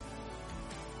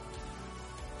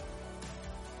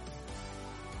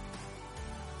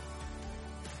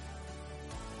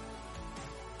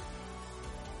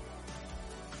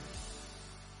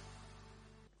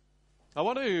I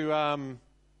want to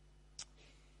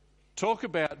talk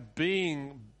about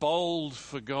being bold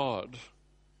for God.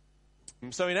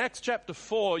 So in Acts chapter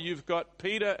 4, you've got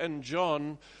Peter and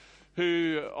John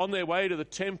who, on their way to the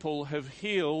temple, have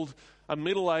healed a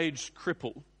middle-aged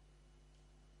cripple.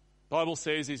 The Bible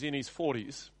says he's in his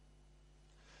 40s.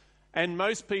 And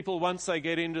most people, once they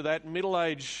get into that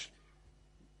middle-age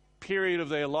period of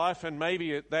their life, and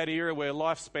maybe at that era where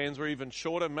lifespans were even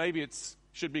shorter, maybe it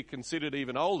should be considered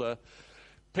even older,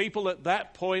 people at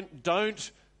that point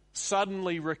don't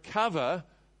suddenly recover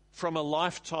from a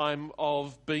lifetime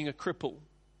of being a cripple.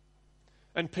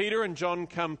 And Peter and John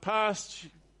come past.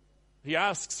 He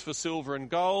asks for silver and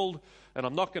gold, and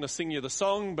I'm not going to sing you the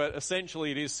song, but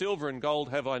essentially it is silver and gold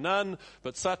have I none,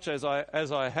 but such as I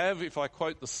have, if I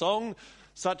quote the song,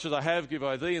 such as I have give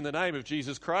I thee in the name of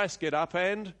Jesus Christ, get up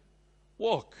and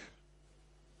walk.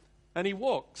 And he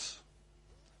walks.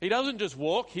 He doesn't just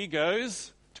walk, he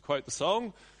goes, to quote the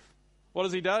song, what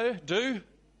does he do?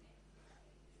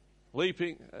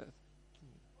 Leaping,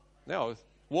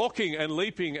 walking and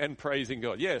leaping and praising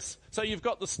God. Yes, so you've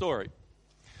got the story.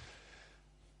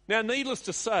 Now, needless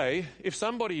to say, if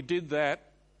somebody did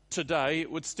that today,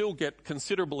 it would still get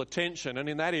considerable attention, and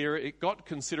in that era it got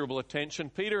considerable attention.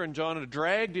 Peter and John are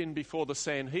dragged in before the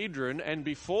Sanhedrin, and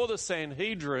before the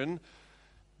Sanhedrin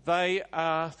they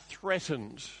are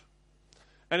threatened.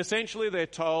 And essentially they're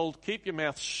told, keep your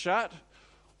mouth shut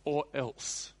or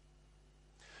else.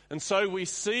 And so we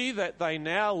see that they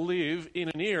now live in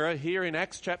an era here in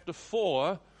Acts chapter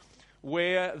 4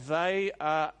 where they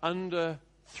are under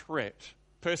threat.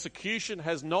 Persecution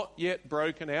has not yet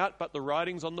broken out, but the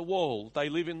writing's on the wall. They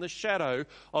live in the shadow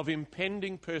of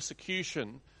impending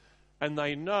persecution, and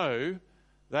they know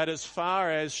that as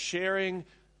far as sharing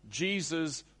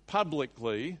Jesus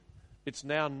publicly, it's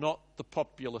now not the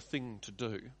popular thing to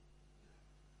do.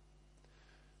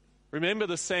 Remember,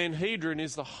 the Sanhedrin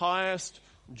is the highest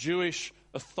Jewish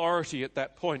authority at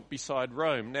that point beside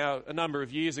Rome. Now, a number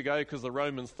of years ago, because the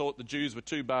Romans thought the Jews were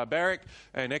too barbaric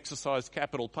and exercised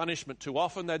capital punishment too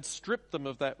often, they'd stripped them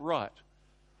of that right.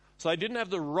 So they didn't have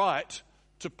the right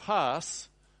to pass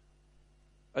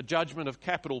a judgment of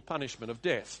capital punishment of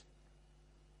death.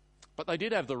 But they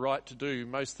did have the right to do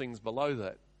most things below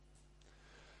that.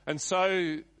 And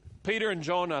so Peter and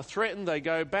John are threatened. They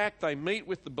go back, they meet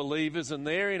with the believers, and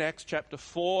there in Acts chapter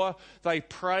 4, they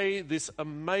pray this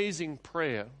amazing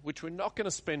prayer, which we're not going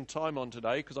to spend time on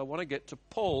today because I want to get to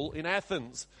Paul in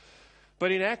Athens.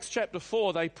 But in Acts chapter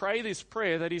 4, they pray this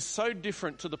prayer that is so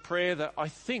different to the prayer that I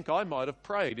think I might have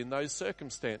prayed in those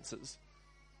circumstances.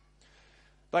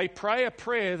 They pray a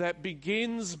prayer that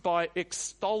begins by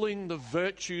extolling the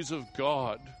virtues of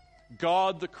God.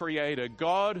 God the Creator,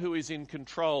 God who is in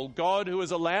control, God who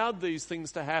has allowed these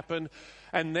things to happen.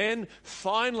 And then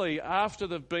finally, after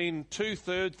they've been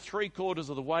 2/3, 3/4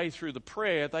 of the way through the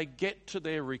prayer, they get to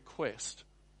their request.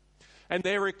 And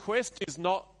their request is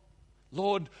not,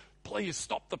 Lord, please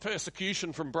stop the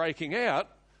persecution from breaking out,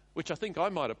 which I think I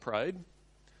might have prayed.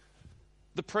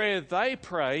 The prayer they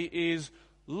pray is,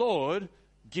 Lord,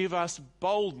 give us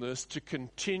boldness to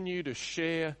continue to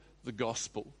share the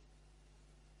gospel.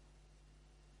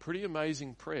 Pretty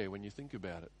amazing prayer when you think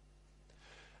about it.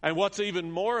 And what's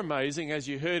even more amazing, as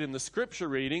you heard in the scripture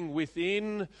reading,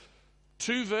 within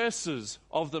 2 verses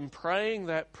of them praying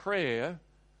that prayer,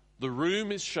 the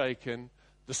room is shaken,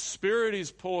 the Spirit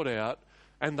is poured out,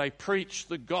 and they preach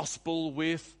the gospel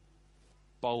with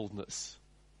boldness.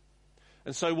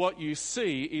 And so what you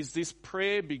see is this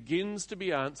prayer begins to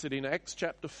be answered in Acts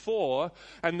chapter 4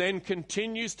 and then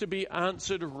continues to be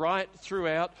answered right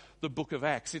throughout the book of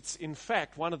Acts. It's in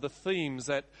fact one of the themes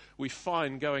that we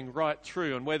find going right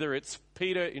through, and whether it's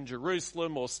Peter in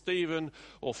Jerusalem or Stephen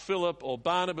or Philip or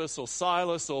Barnabas or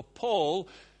Silas or Paul,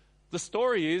 the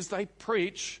story is they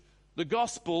preach the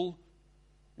gospel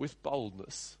with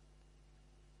boldness.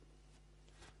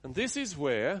 And this is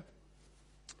where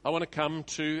I want to come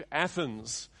to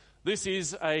Athens. This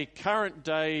is a current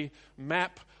day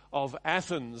map of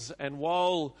Athens, and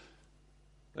while,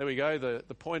 there we go,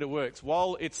 the pointer works.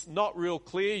 While it's not real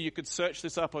clear, you could search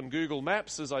this up on Google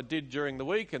Maps as I did during the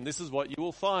week, and this is what you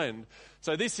will find.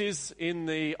 So this is in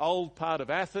the old part of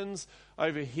Athens.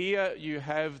 Over here you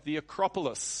have the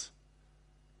Acropolis,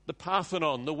 the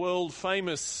Parthenon, the world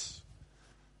famous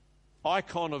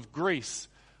icon of Greece.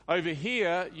 Over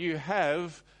here you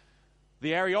have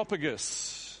the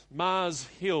Areopagus, Mars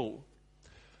Hill.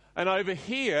 And over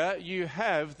here you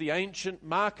have the ancient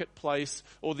marketplace,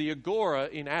 or the Agora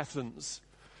in Athens.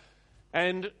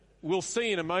 And we'll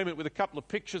see in a moment with a couple of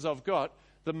pictures I've got,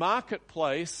 the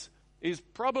marketplace is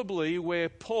probably where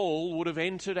Paul would have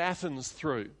entered Athens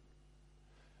through.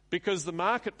 because the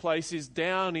marketplace is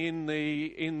down in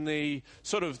the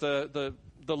sort of the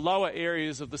lower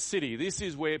areas of the city. This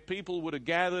is where people would have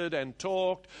gathered and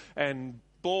talked and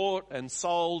bought and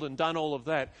sold and done all of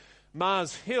that.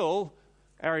 Mars Hill,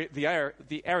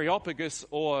 the Areopagus,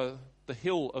 or the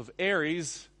Hill of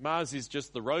Ares, Mars is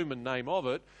just the Roman name of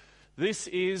it. This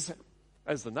is,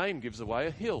 as the name gives away,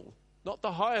 a hill. Not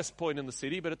the highest point in the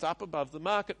city, but it's up above the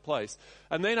marketplace.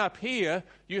 And then up here,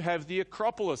 you have the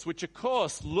Acropolis, which of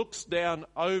course looks down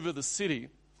over the city.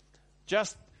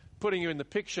 Just putting you in the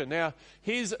picture. Now,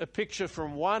 here's a picture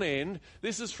from one end.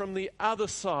 This is from the other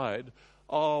side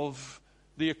of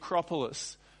the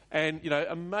Acropolis. And,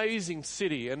 amazing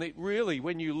city. And it really,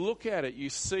 when you look at it, you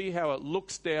see how it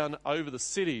looks down over the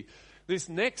city. This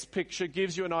next picture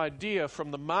gives you an idea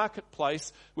from the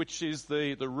marketplace, which is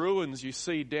the ruins you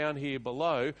see down here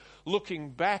below, looking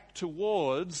back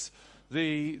towards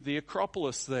the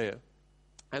Acropolis there.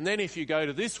 And then if you go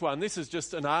to this one, this is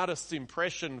just an artist's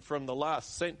impression from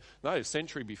the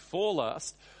century before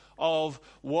last, of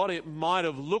what it might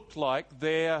have looked like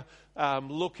there,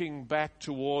 looking back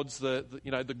towards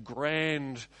the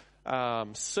grand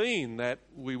scene that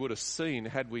we would have seen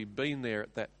had we been there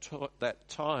at that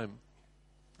time.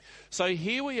 So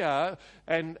here we are,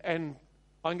 and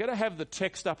I'm going to have the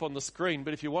text up on the screen,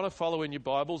 but if you want to follow in your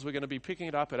Bibles, we're going to be picking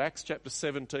it up at Acts chapter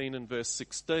 17 and verse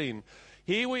 16.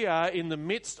 Here we are in the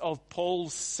midst of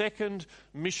Paul's second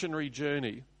missionary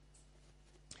journey.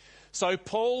 So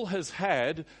Paul has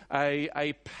had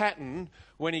a pattern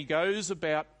when he goes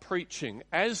about preaching,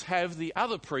 as have the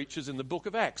other preachers in the book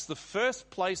of Acts. The first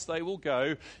place they will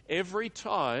go every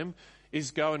time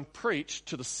is go and preach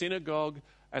to the synagogue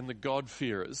and the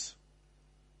God-fearers.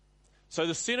 So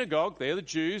the synagogue, they're the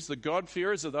Jews. The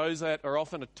God-fearers are those that are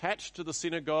often attached to the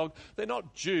synagogue. They're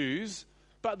not Jews,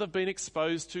 but they've been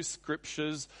exposed to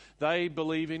scriptures. They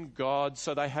believe in God,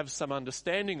 so they have some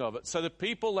understanding of it. So the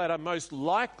people that are most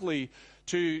likely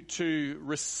to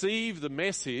receive the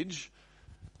message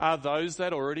are those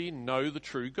that already know the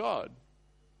true God.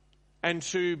 And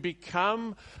to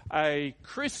become a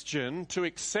Christian, to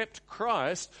accept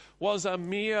Christ, was a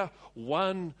mere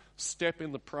one step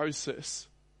in the process.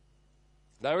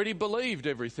 They already believed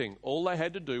everything. All they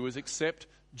had to do was accept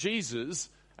Jesus,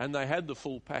 and they had the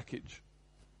full package.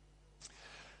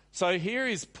 So here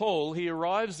is Paul. He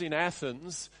arrives in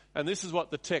Athens, and this is what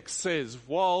the text says.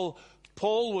 While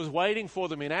Paul was waiting for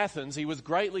them in Athens, he was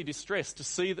greatly distressed to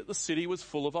see that the city was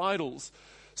full of idols.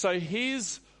 So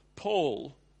here's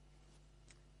Paul.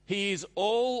 He is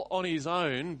all on his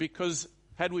own because,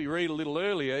 had we read a little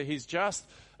earlier, he's just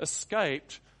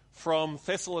escaped from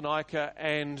Thessalonica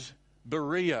and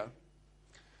Berea.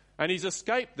 And he's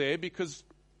escaped there because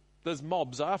there's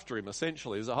mobs after him,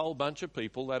 essentially. There's a whole bunch of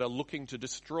people that are looking to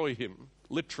destroy him,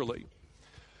 literally.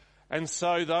 And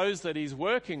so those that he's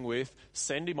working with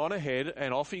send him on ahead,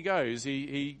 and off he goes.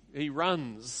 He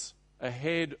runs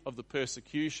ahead of the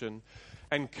persecution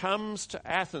and comes to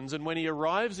Athens. And when he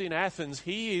arrives in Athens,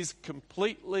 he is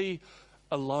completely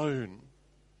alone.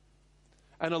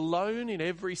 And alone in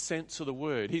every sense of the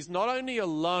word. He's not only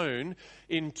alone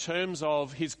in terms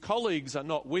of his colleagues are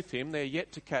not with him, they're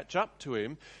yet to catch up to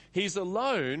him. He's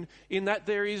alone in that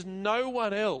there is no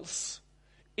one else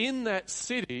in that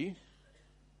city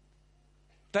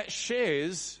that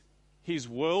shares his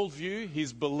worldview,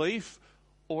 his belief,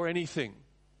 or anything.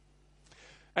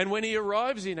 And when he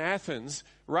arrives in Athens,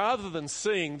 rather than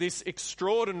seeing this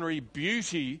extraordinary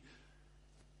beauty,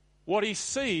 what he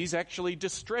sees actually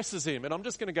distresses him. And I'm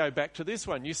just going to go back to this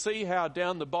one. You see how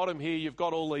down the bottom here you've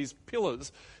got all these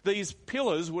pillars. These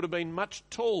pillars would have been much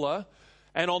taller,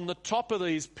 and on the top of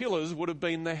these pillars would have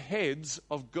been the heads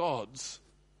of gods.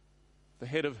 The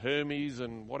head of Hermes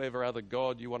and whatever other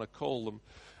god you want to call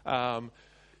them.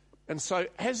 And so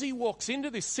as he walks into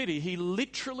this city, he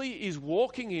literally is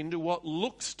walking into what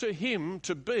looks to him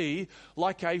to be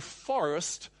like a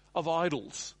forest of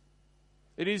idols.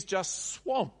 It is just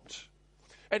swamped.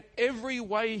 And every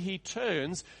way he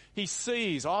turns, he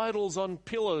sees idols on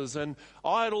pillars and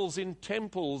idols in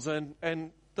temples,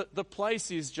 and the place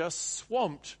is just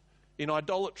swamped in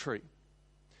idolatry.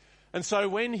 And so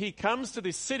when he comes to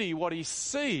this city, what he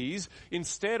sees,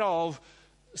 instead of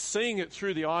seeing it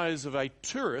through the eyes of a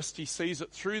tourist, he sees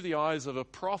it through the eyes of a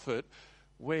prophet,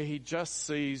 where he just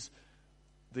sees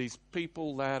these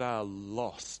people that are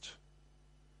lost,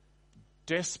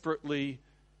 desperately,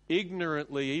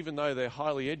 ignorantly, even though they're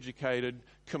highly educated,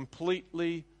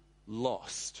 completely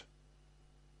lost.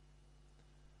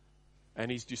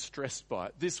 And he's distressed by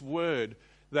it. This word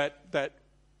that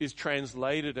is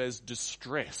translated as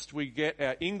distressed, we get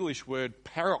our English word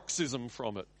paroxysm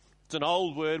from it. It's an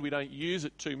old word, we don't use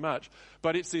it too much,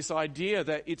 but it's this idea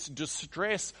that it's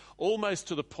distress almost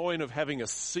to the point of having a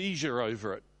seizure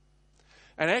over it.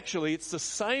 And actually, it's the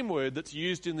same word that's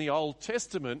used in the Old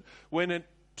Testament when it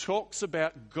talks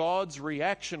about God's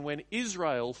reaction when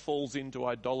Israel falls into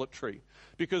idolatry.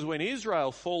 Because when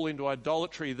Israel fall into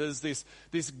idolatry, there's this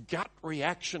gut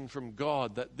reaction from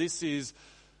God that this is,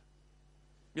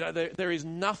 there is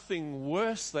nothing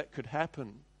worse that could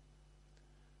happen.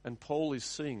 And Paul is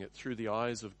seeing it through the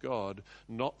eyes of God,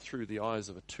 not through the eyes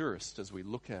of a tourist as we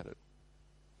look at it.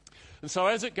 And so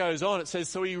as it goes on, it says,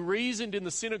 so he reasoned in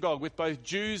the synagogue with both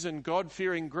Jews and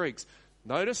God-fearing Greeks.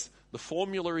 Notice the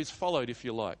formula is followed, if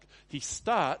you like. He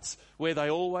starts where they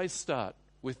always start,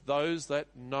 with those that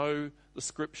know the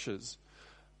Scriptures.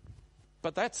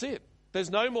 But that's it. There's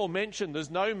no more mention.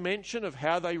 There's no mention of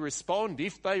how they respond.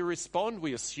 If they respond,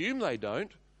 we assume they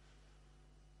don't.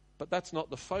 But that's not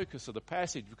the focus of the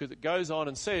passage, because it goes on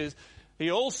and says,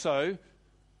 he also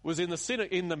was in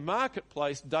the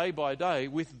marketplace day by day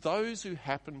with those who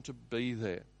happened to be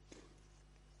there.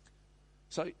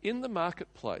 So in the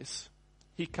marketplace,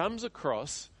 he comes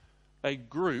across a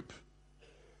group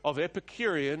of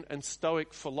Epicurean and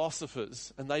Stoic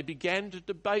philosophers, and they began to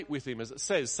debate with him, as it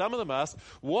says. Some of them asked,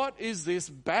 what is this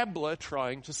babbler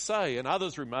trying to say? And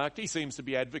others remarked, he seems to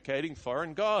be advocating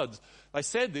foreign gods. They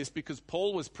said this because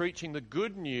Paul was preaching the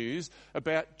good news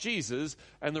about Jesus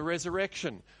and the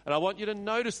resurrection. And I want you to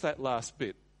notice that last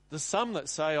bit. There's some that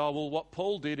say, oh, well, what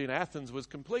Paul did in Athens was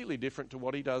completely different to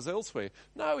what he does elsewhere.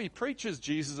 No, he preaches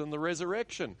Jesus and the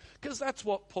resurrection, because that's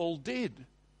what Paul did.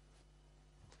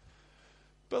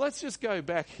 But let's just go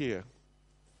back here.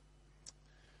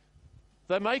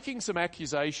 They're making some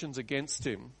accusations against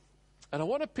him. And I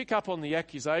want to pick up on the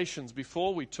accusations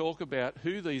before we talk about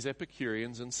who these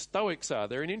Epicureans and Stoics are.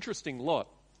 They're an interesting lot.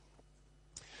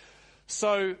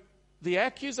 So the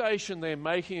accusation they're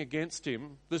making against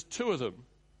him, there's two of them.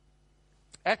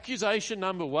 Accusation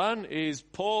number one is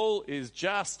Paul is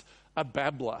just a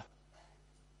babbler.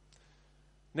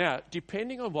 Now,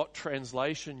 depending on what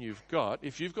translation you've got,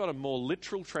 if you've got a more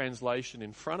literal translation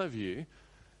in front of you,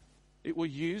 it will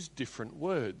use different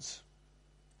words.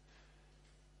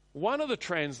 One of the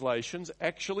translations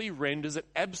actually renders it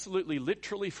absolutely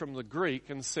literally from the Greek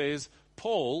and says,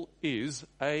 Paul is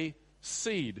a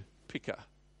seed picker.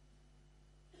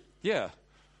 Yeah.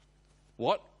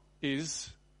 What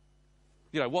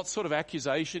sort of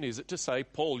accusation is it to say,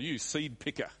 Paul, you seed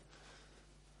picker?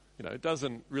 It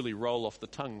doesn't really roll off the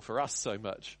tongue for us so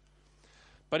much.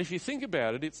 But if you think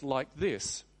about it, it's like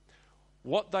this.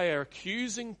 What they are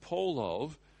accusing Paul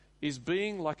of is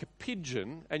being like a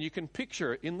pigeon, and you can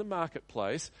picture it in the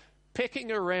marketplace,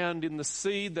 pecking around in the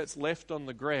seed that's left on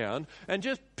the ground and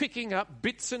just picking up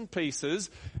bits and pieces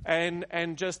and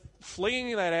just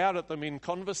flinging that out at them in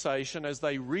conversation as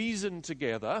they reason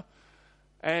together.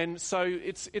 And so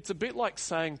it's a bit like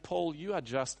saying, Paul, you are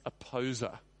just a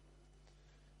poser.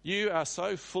 You are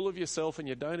so full of yourself and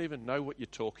you don't even know what you're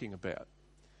talking about.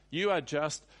 You are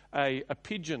just a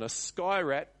pigeon, a sky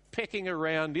rat, pecking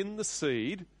around in the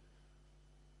seed,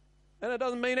 and it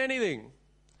doesn't mean anything.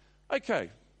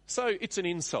 Okay, so it's an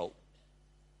insult.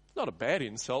 Not a bad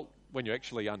insult when you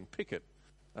actually unpick it.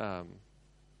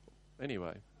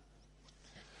 Anyway.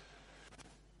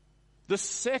 The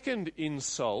second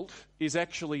insult is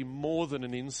actually more than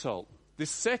an insult. The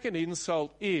second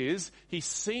insult is he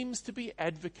seems to be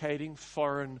advocating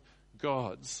foreign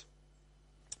gods.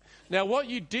 Now, what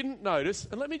you didn't notice,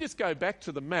 and let me just go back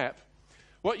to the map.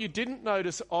 What you didn't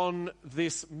notice on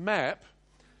this map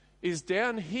is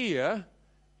down here,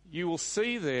 you will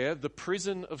see there the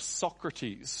prison of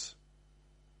Socrates.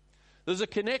 There's a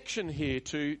connection here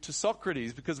to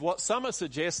Socrates, because what some are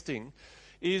suggesting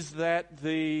is that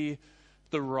the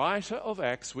writer of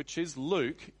Acts, which is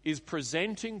Luke, is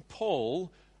presenting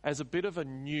Paul as a bit of a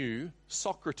new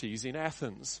Socrates in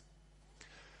Athens.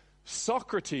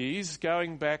 Socrates,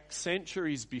 going back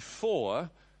centuries before,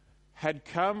 had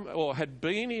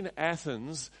been in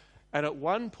Athens, and at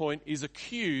one point is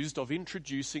accused of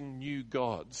introducing new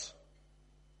gods.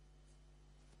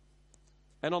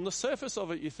 And on the surface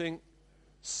of it, you think,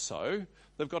 so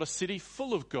they've got a city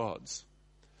full of gods.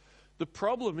 The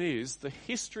problem is the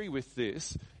history with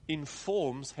this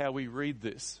informs how we read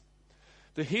this.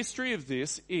 The history of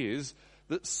this is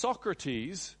that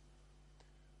Socrates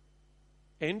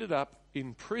ended up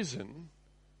in prison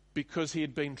because he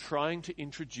had been trying to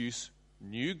introduce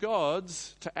new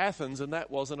gods to Athens, and that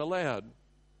wasn't allowed.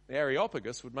 The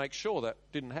Areopagus would make sure that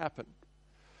didn't happen.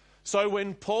 So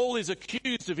when Paul is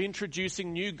accused of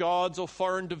introducing new gods or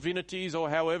foreign divinities or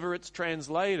however it's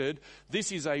translated,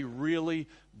 this is a really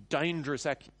dangerous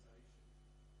accusation.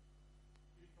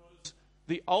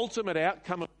 the ultimate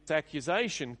outcome of this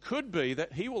accusation could be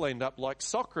that he will end up like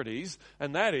Socrates,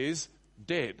 and that is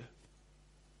dead.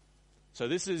 So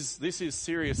this is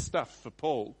serious stuff for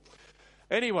Paul.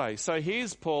 Anyway, so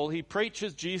here's Paul. He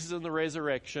preaches Jesus and the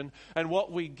resurrection, and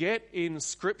what we get in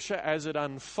Scripture as it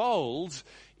unfolds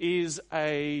is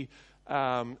a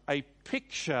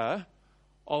picture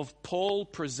of Paul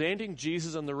presenting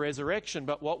Jesus and the resurrection.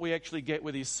 But what we actually get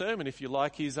with his sermon, if you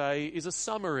like, is a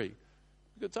summary.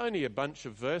 It's only a bunch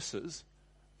of verses,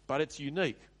 but it's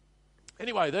unique.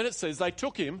 Anyway, then it says they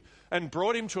took him and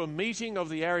brought him to a meeting of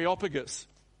the Areopagus.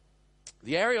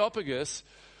 The Areopagus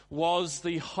was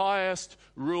the highest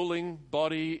ruling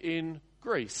body in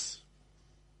Greece.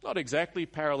 Not exactly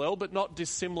parallel, but not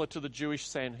dissimilar to the Jewish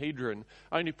Sanhedrin,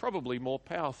 only probably more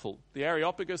powerful. The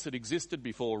Areopagus had existed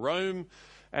before Rome,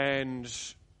 and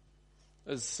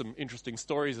there's some interesting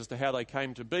stories as to how they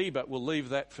came to be, but we'll leave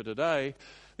that for today.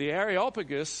 The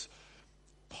Areopagus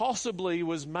possibly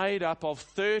was made up of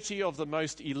 30 of the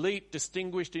most elite,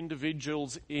 distinguished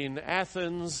individuals in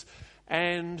Athens,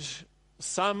 and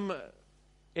some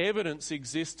evidence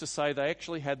exists to say they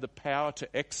actually had the power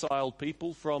to exile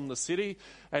people from the city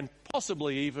and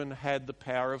possibly even had the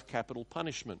power of capital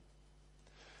punishment.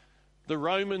 The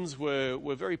Romans were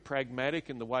very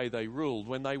pragmatic in the way they ruled.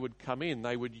 When they would come in,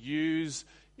 they would use,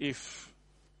 if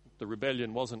the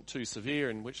rebellion wasn't too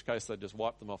severe, in which case they'd just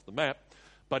wipe them off the map,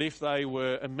 but if they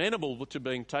were amenable to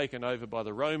being taken over by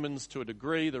the Romans to a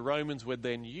degree, the Romans would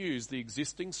then use the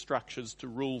existing structures to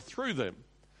rule through them.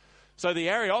 So the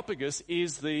Areopagus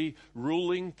is the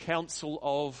ruling council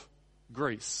of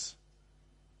Greece.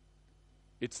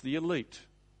 It's the elite.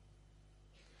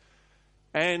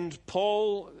 And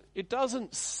Paul, it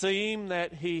doesn't seem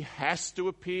that he has to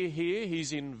appear here.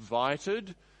 He's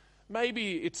invited.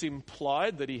 Maybe it's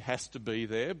implied that he has to be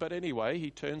there, but anyway, he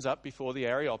turns up before the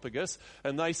Areopagus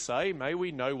and they say, "May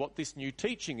we know what this new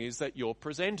teaching is that you're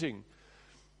presenting?"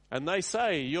 And they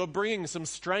say, "You're bringing some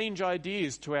strange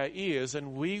ideas to our ears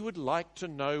and we would like to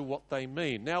know what they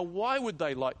mean." Now, why would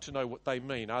they like to know what they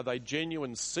mean? Are they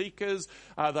genuine seekers?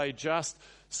 Are they just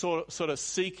sort of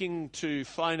seeking to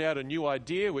find out a new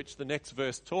idea, which the next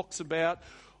verse talks about?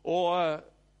 Or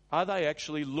are they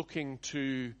actually looking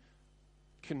to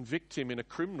convict him in a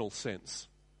criminal sense?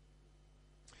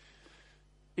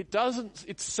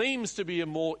 It seems to be a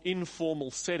more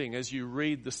informal setting as you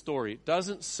read the story. It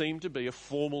doesn't seem to be a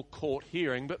formal court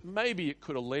hearing, but maybe it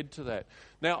could have led to that.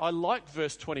 Now, I like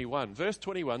verse 21. Verse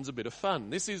 21's a bit of fun.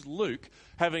 This is Luke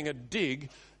having a dig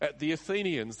at the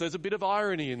Athenians. There's a bit of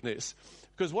irony in this,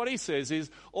 because what he says is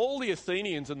all the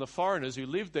Athenians and the foreigners who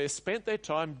lived there spent their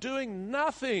time doing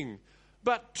nothing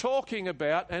but talking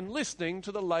about and listening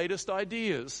to the latest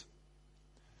ideas.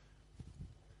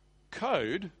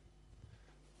 Code.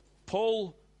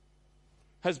 Paul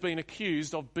has been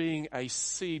accused of being a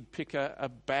seed picker, a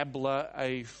babbler,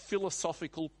 a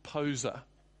philosophical poser.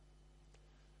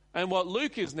 And what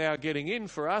Luke is now getting in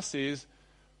for us is,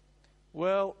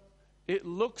 well, it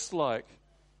looks like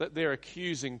that they're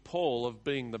accusing Paul of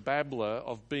being the babbler,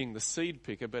 of being the seed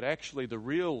picker, but actually the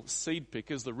real seed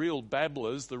pickers, the real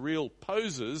babblers, the real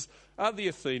posers are the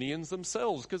Athenians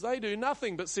themselves, because they do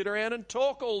nothing but sit around and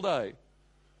talk all day.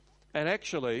 And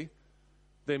actually,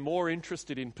 they're more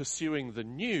interested in pursuing the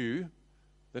new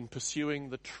than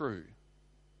pursuing the true.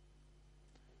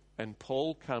 And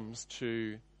Paul comes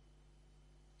to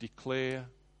declare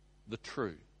the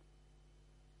true.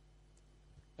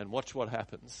 And watch what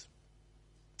happens.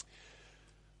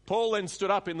 Paul then stood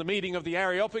up in the meeting of the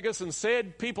Areopagus and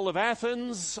said, "People of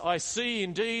Athens, I see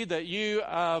indeed that you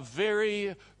are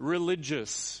very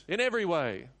religious in every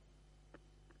way."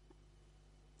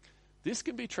 This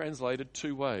can be translated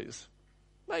two ways.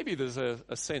 Maybe there's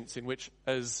a sense in which,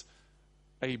 as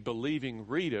a believing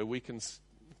reader, we can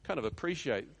kind of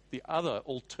appreciate the other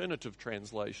alternative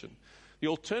translation. The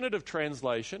alternative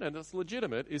translation, and it's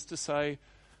legitimate, is to say,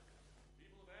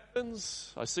 "People of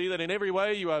Athens, I see that in every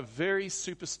way you are very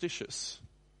superstitious."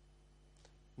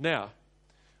 Now,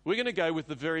 we're going to go with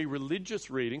the very religious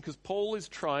reading because Paul is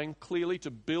trying clearly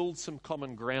to build some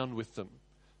common ground with them,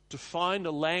 to find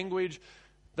a language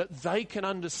that they can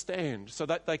understand so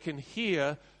that they can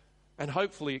hear and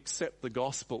hopefully accept the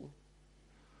gospel.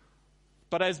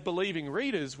 But as believing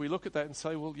readers, we look at that and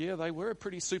say, well, yeah, they were a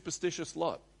pretty superstitious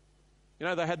lot. You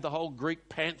know, they had the whole Greek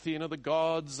pantheon of the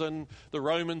gods, and the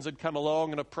Romans had come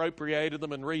along and appropriated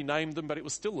them and renamed them, but it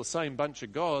was still the same bunch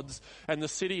of gods, and the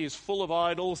city is full of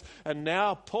idols, and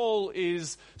now Paul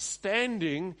is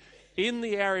standing in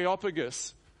the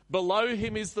Areopagus. Below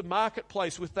him is the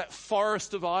marketplace with that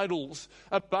forest of idols.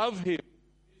 Above him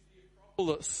is the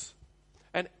Acropolis.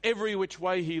 And every which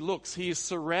way he looks, he is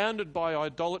surrounded by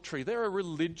idolatry. They're a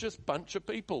religious bunch of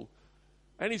people.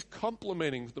 And he's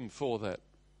complimenting them for that,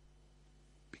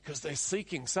 because they're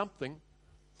seeking something.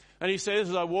 And he says,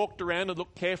 as I walked around and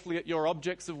looked carefully at your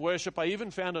objects of worship, I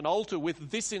even found an altar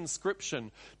with this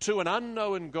inscription: to an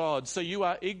unknown God. So you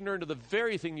are ignorant of the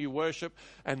very thing you worship,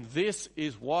 and this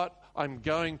is what I'm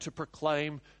going to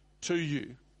proclaim to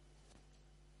you.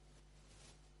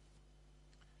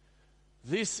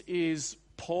 This is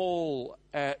Paul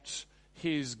at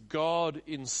his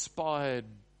God-inspired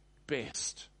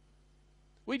best.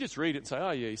 We just read it and say,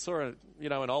 oh yeah, he saw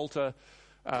an altar.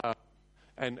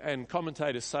 And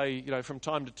commentators say, from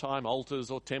time to time, altars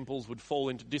or temples would fall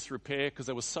into disrepair because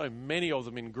there were so many of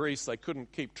them in Greece, they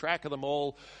couldn't keep track of them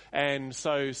all. And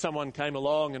so someone came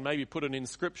along and maybe put an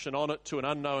inscription on it: to an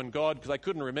unknown God, because they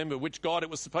couldn't remember which God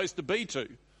it was supposed to be to.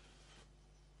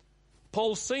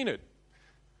 Paul's seen it.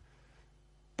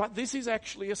 But this is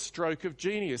actually a stroke of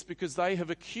genius, because they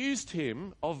have accused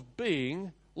him of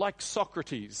being like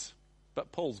Socrates.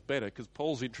 But Paul's better, because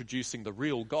Paul's introducing the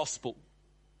real gospel.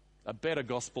 A better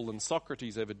gospel than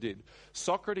Socrates ever did.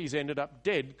 Socrates ended up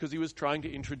dead because he was trying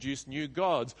to introduce new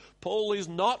gods. Paul is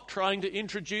not trying to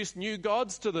introduce new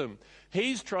gods to them.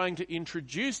 He's trying to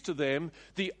introduce to them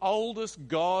the oldest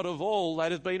God of all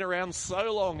that has been around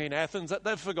so long in Athens that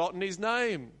they've forgotten his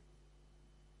name.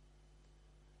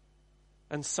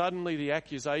 And suddenly the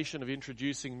accusation of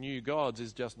introducing new gods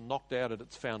is just knocked out at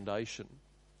its foundation.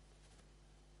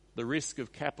 The risk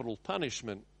of capital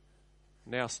punishment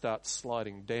now starts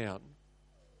sliding down.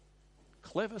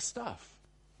 Clever stuff.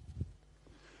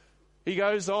 He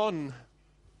goes on.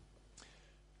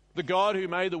 The God who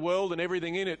made the world and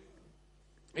everything in it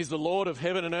is the Lord of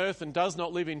heaven and earth, and does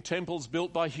not live in temples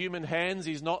built by human hands.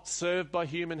 He's not served by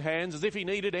human hands as if he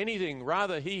needed anything.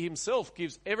 Rather, he himself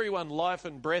gives everyone life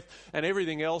and breath and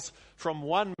everything else. From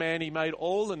one man he made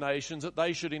all the nations, that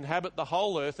they should inhabit the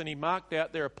whole earth, and he marked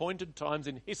out their appointed times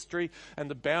in history and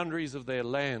the boundaries of their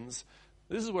lands.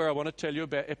 This is where I want to tell you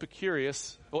about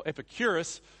Epicurus, or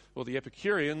the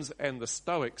Epicureans and the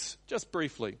Stoics, just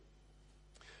briefly.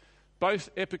 Both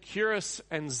Epicurus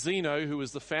and Zeno, who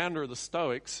was the founder of the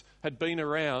Stoics, had been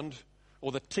around,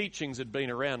 or the teachings had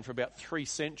been around, for about 3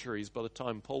 centuries by the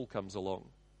time Paul comes along.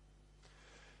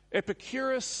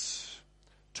 Epicurus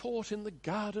taught in the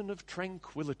Garden of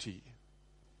Tranquility.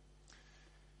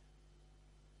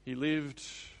 He lived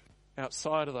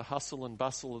outside of the hustle and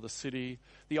bustle of the city.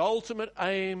 The ultimate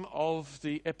aim of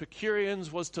the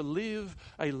Epicureans was to live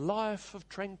a life of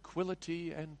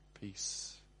tranquility and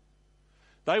peace.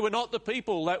 They were not the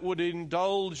people that would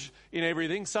indulge in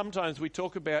everything. Sometimes we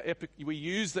talk about, we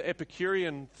use the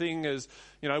Epicurean thing as,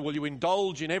 will you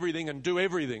indulge in everything and do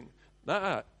everything?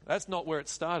 No, that's not where it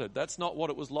started. That's not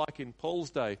what it was like in Paul's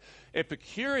day.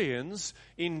 Epicureans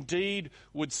indeed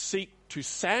would seek to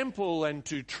sample and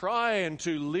to try and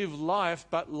to live life,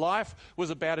 but life was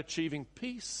about achieving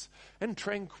peace and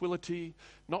tranquility,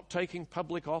 not taking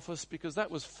public office because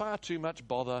that was far too much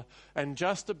bother, and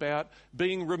just about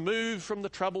being removed from the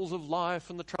troubles of life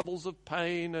and the troubles of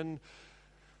pain and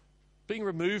being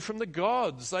removed from the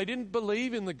gods. They didn't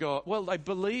believe in the God. Well, they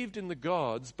believed in the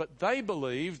gods, but they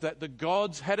believed that the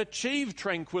gods had achieved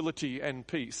tranquility and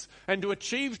peace. And to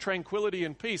achieve tranquility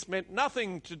and peace meant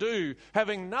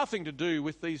having nothing to do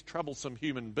with these troublesome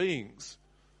human beings.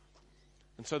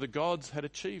 And so the gods had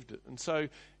achieved it. And so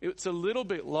it's a little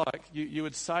bit like, you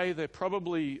would say they're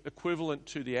probably equivalent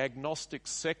to the agnostic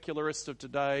secularists of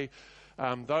today,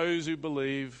 those who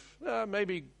believe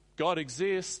maybe God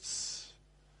exists,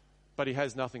 but he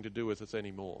has nothing to do with us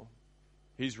anymore.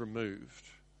 He's removed,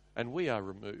 and we are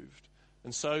removed.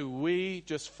 And so we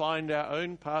just find our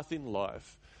own path in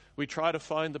life. We try to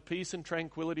find the peace and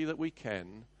tranquility that we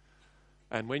can.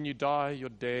 And when you die, you're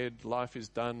dead. Life is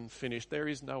done, finished. There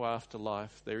is no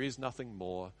afterlife. There is nothing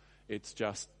more. It's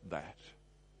just that.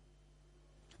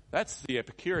 That's the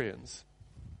Epicureans.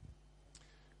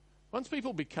 Once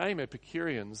people became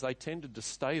Epicureans, they tended to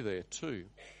stay there too.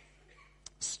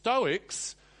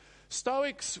 Stoics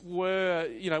were,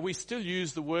 we still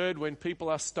use the word when people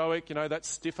are stoic, that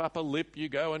stiff upper lip, you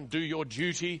go and do your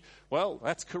duty. Well,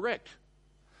 that's correct.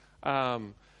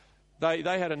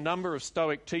 They had a number of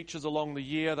Stoic teachers along the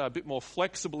year. They were a bit more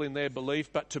flexible in their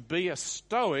belief, but to be a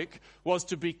Stoic was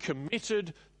to be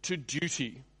committed to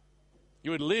duty.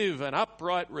 You would live an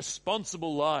upright,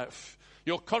 responsible life.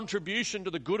 Your contribution to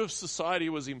the good of society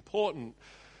was important.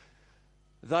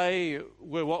 They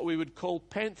were what we would call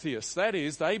pantheists. That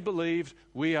is, they believed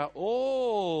we are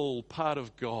all part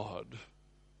of God.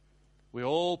 We're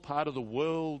all part of the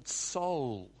world's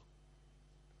soul.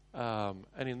 And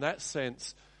in that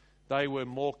sense, They were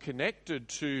more connected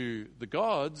to the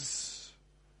gods,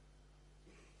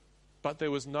 but there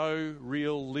was no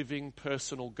real living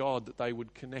personal God that they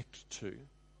would connect to.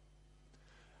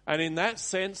 And in that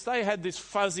sense, they had this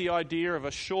fuzzy idea of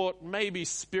a short, maybe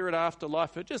spirit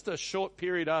afterlife, or just a short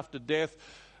period after death.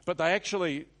 But they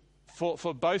actually, for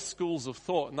both schools of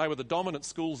thought, and they were the dominant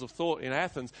schools of thought in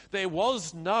Athens, there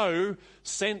was no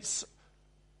sense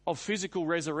of physical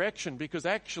resurrection, because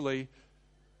actually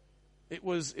it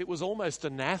was almost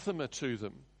anathema to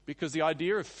them. Because the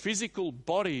idea of physical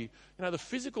body, the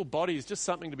physical body is just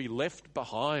something to be left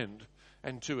behind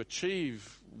and to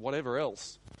achieve whatever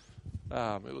else.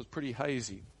 It was pretty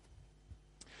hazy.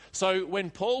 So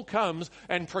when Paul comes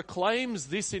and proclaims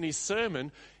this in his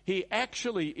sermon, he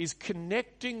actually is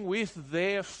connecting with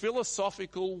their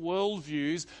philosophical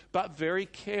worldviews, but very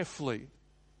carefully.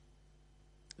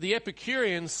 The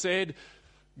Epicureans said,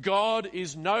 God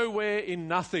is nowhere in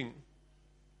nothing.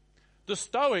 The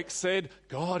Stoics said,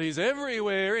 God is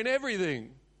everywhere in everything.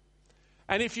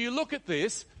 And if you look at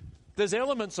this, there's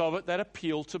elements of it that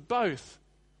appeal to both.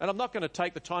 And I'm not going to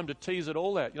take the time to tease it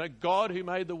all out. God who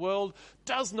made the world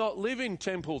does not live in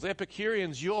temples.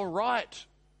 Epicureans, you're right.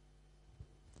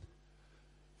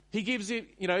 He gives it,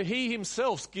 he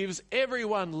himself gives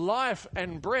everyone life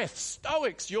and breath.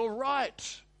 Stoics, you're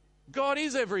right. God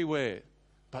is everywhere,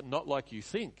 but not like you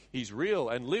think. He's real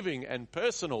and living and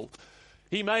personal.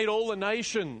 He made all the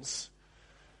nations.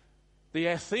 The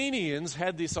Athenians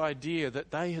had this idea that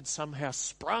they had somehow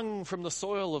sprung from the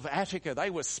soil of Attica. They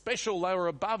were special. They were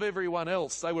above everyone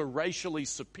else. They were racially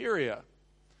superior.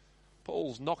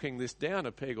 Paul's knocking this down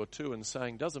a peg or two and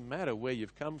saying, doesn't matter where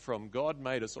you've come from. God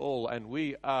made us all, and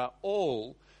we are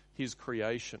all his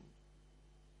creation.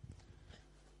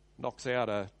 Knocks out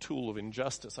a tool of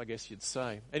injustice, I guess you'd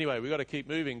say. Anyway, we've got to keep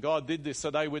moving. God did this so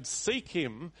they would seek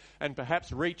him and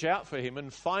perhaps reach out for him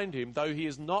and find him, though he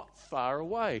is not far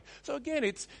away. So again,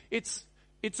 it's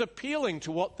appealing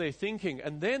to what they're thinking.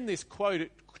 And then this quote,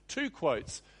 two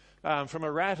quotes from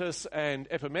Aratus and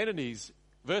Epimenides.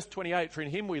 Verse 28, for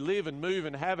in him we live and move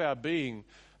and have our being.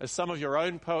 As some of your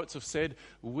own poets have said,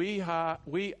 we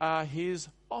are his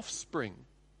offspring.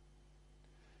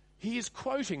 He is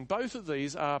quoting, both of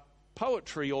these are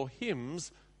poetry or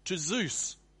hymns to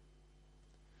Zeus.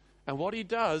 And what he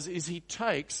does is he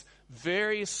takes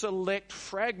very select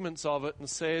fragments of it and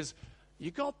says,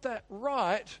 you got that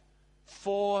right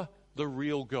for the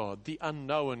real God, the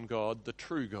unknown God, the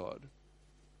true God.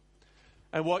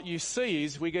 And what you see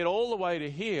is we get all the way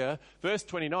to here, verse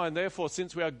 29, therefore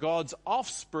since we are God's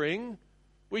offspring,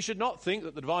 we should not think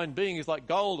that the divine being is like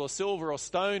gold or silver or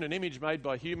stone, an image made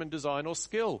by human design or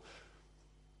skill.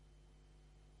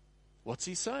 What's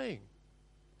he saying?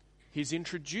 He's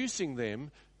introducing them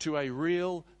to a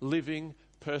real, living,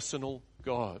 personal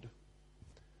God.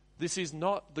 This is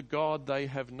not the God they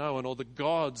have known or the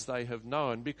gods they have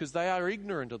known, because they are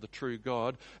ignorant of the true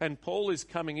God. And Paul is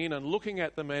coming in and looking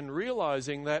at them and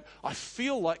realizing that I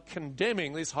feel like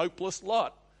condemning this hopeless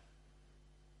lot.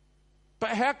 But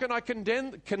how can I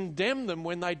condemn them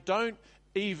when they don't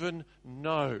even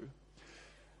know?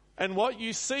 And what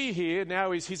you see here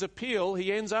now is his appeal.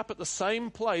 He ends up at the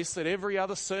same place that every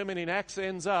other sermon in Acts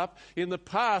ends up. In the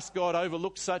past, God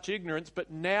overlooked such ignorance, but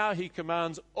now he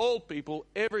commands all people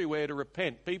everywhere to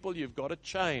repent. People, you've got to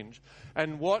change.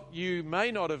 And what you may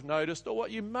not have noticed, or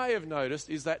what you may have noticed,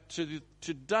 is that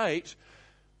to date,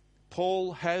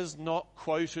 Paul has not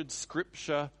quoted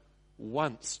Scripture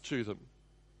once to them.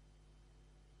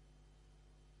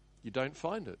 You don't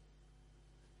find it.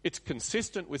 It's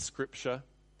consistent with Scripture.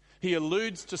 He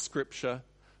alludes to Scripture,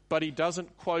 but he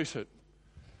doesn't quote it.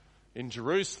 In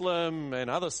Jerusalem and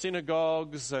other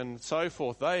synagogues and so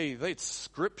forth, it's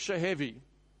Scripture heavy.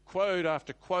 Quote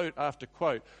after quote after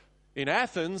quote. In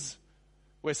Athens,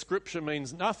 where Scripture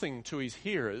means nothing to his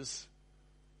hearers,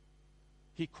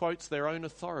 he quotes their own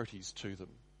authorities to them,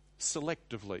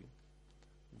 selectively,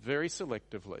 very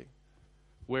selectively,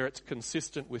 where it's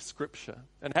consistent with Scripture.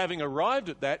 And having arrived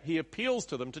at that, he appeals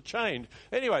to them to change.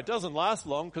 Anyway, it doesn't last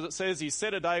long, because it says he's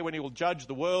set a day when he will judge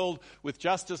the world with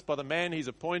justice by the man he's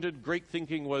appointed. Greek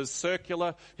thinking was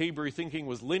circular. Hebrew thinking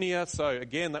was linear. So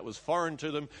again, that was foreign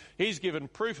to them. He's given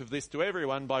proof of this to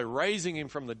everyone by raising him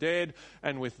from the dead.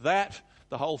 And with that,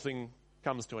 the whole thing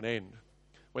comes to an end.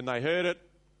 When they heard it,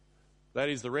 that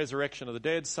is the resurrection of the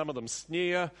dead. Some of them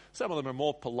sneer. Some of them are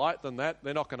more polite than that.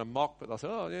 They're not going to mock, but they'll say,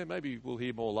 oh, yeah, maybe we'll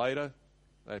hear more later.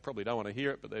 They probably don't want to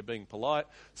hear it, but they're being polite.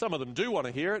 Some of them do want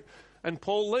to hear it. And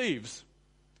Paul leaves.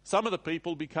 Some of the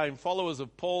people became followers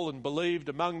of Paul and believed.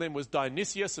 Among them was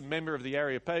Dionysius, a member of the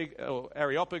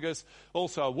Areopagus,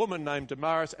 also a woman named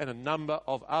Damaris, and a number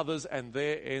of others. And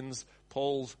there ends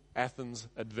Paul's Athens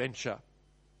adventure.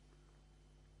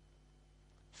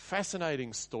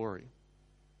 Fascinating story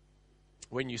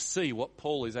when you see what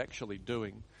Paul is actually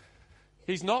doing.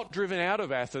 He's not driven out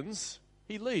of Athens.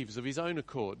 He leaves of his own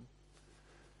accord.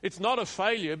 It's not a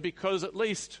failure because at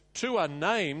least two are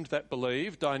named that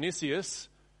believe, Dionysius,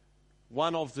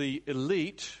 one of the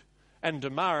elite, and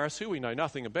Damaris, who we know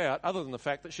nothing about, other than the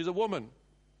fact that she's a woman.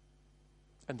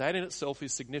 And that in itself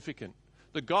is significant.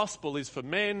 The gospel is for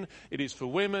men, it is for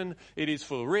women, it is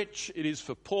for rich, it is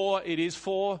for poor, it is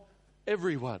for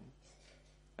everyone.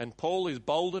 And Paul is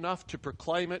bold enough to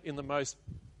proclaim it in the most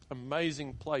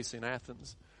amazing place in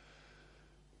Athens.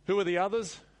 Who are the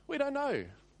others? We don't know.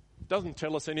 Doesn't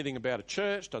tell us anything about a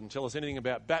church, doesn't tell us anything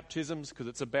about baptisms, because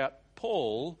it's about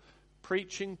Paul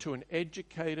preaching to an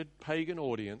educated pagan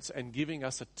audience and giving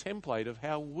us a template of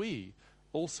how we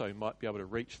also might be able to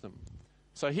reach them.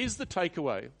 So here's the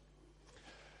takeaway.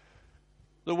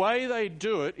 The way they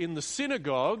do it in the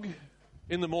synagogue,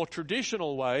 in the more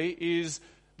traditional way, is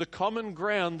the common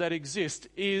ground that exists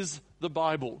is the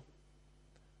Bible,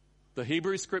 the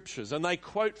Hebrew Scriptures, and they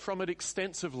quote from it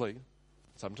extensively.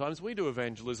 Sometimes we do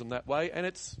evangelism that way, and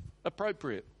it's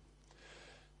appropriate.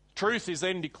 Truth is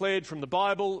then declared from the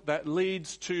Bible that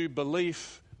leads to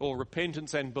belief or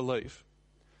repentance and belief.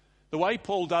 The way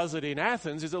Paul does it in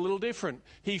Athens is a little different.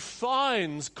 He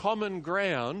finds common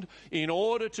ground in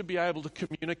order to be able to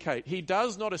communicate. He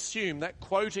does not assume that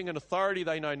quoting an authority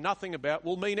they know nothing about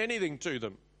will mean anything to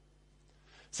them.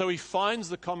 So he finds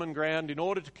the common ground in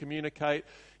order to communicate.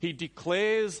 He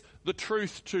declares the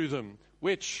truth to them,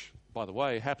 which, by the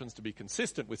way, happens to be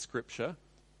consistent with Scripture,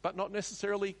 but not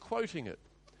necessarily quoting it.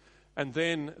 And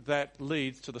then that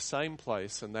leads to the same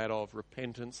place, and that of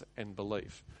repentance and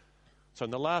belief. So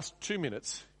in the last 2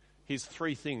 minutes, here's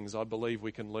 3 things I believe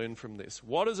we can learn from this.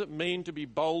 What does it mean to be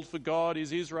bold for God?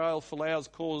 Is Israel for Allah's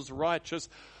cause righteous?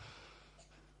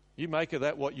 You make of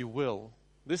that what you will.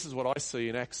 This is what I see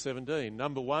in Acts 17.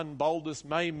 Number 1, boldness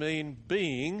may mean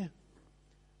being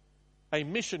a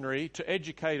missionary to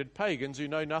educated pagans who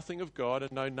know nothing of God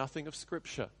and know nothing of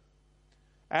Scripture.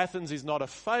 Athens is not a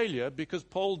failure because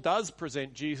Paul does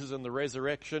present Jesus and the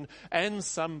resurrection, and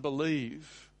some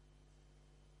believe.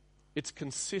 It's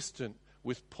consistent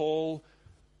with Paul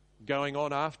going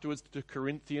on afterwards to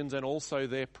Corinthians and also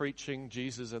there preaching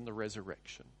Jesus and the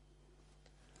resurrection.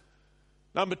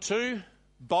 Number 2,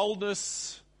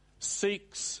 boldness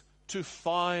seeks to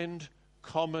find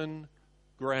common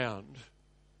ground.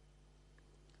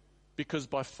 Because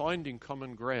by finding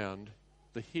common ground,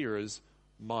 the hearers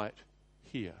might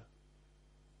hear.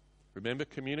 Remember,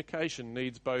 communication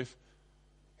needs both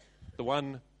the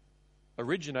one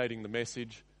originating the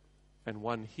message and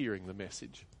one hearing the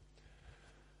message.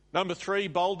 Number 3,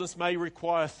 boldness may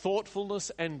require thoughtfulness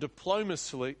and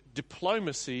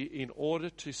diplomacy in order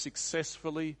to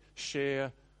successfully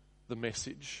share the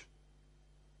message.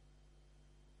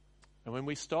 And when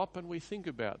we stop and we think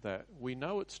about that, we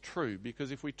know it's true,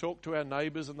 because if we talk to our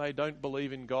neighbours and they don't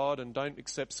believe in God and don't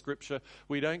accept Scripture,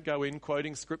 we don't go in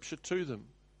quoting Scripture to them.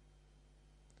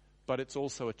 But it's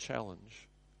also a challenge,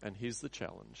 and here's the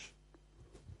challenge.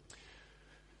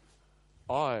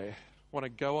 I want to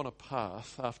go on a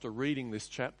path after reading this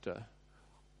chapter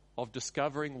of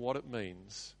discovering what it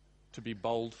means to be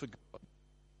bold for God.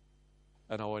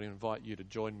 And I want to invite you to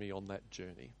join me on that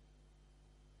journey.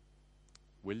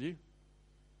 Will you?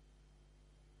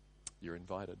 You're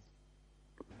invited.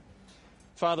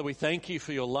 Father, we thank you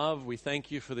for your love. We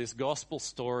thank you for this gospel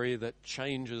story that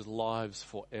changes lives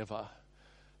forever.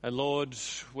 And Lord,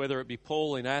 whether it be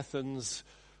Paul in Athens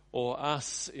or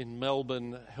us in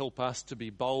Melbourne, help us to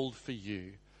be bold for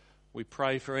you. We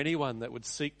pray for anyone that would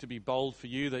seek to be bold for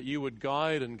you, that you would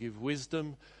guide and give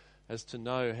wisdom as to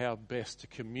know how best to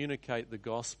communicate the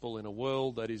gospel in a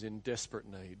world that is in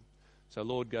desperate need. So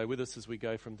Lord, go with us as we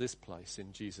go from this place.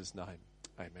 In Jesus' name,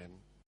 amen.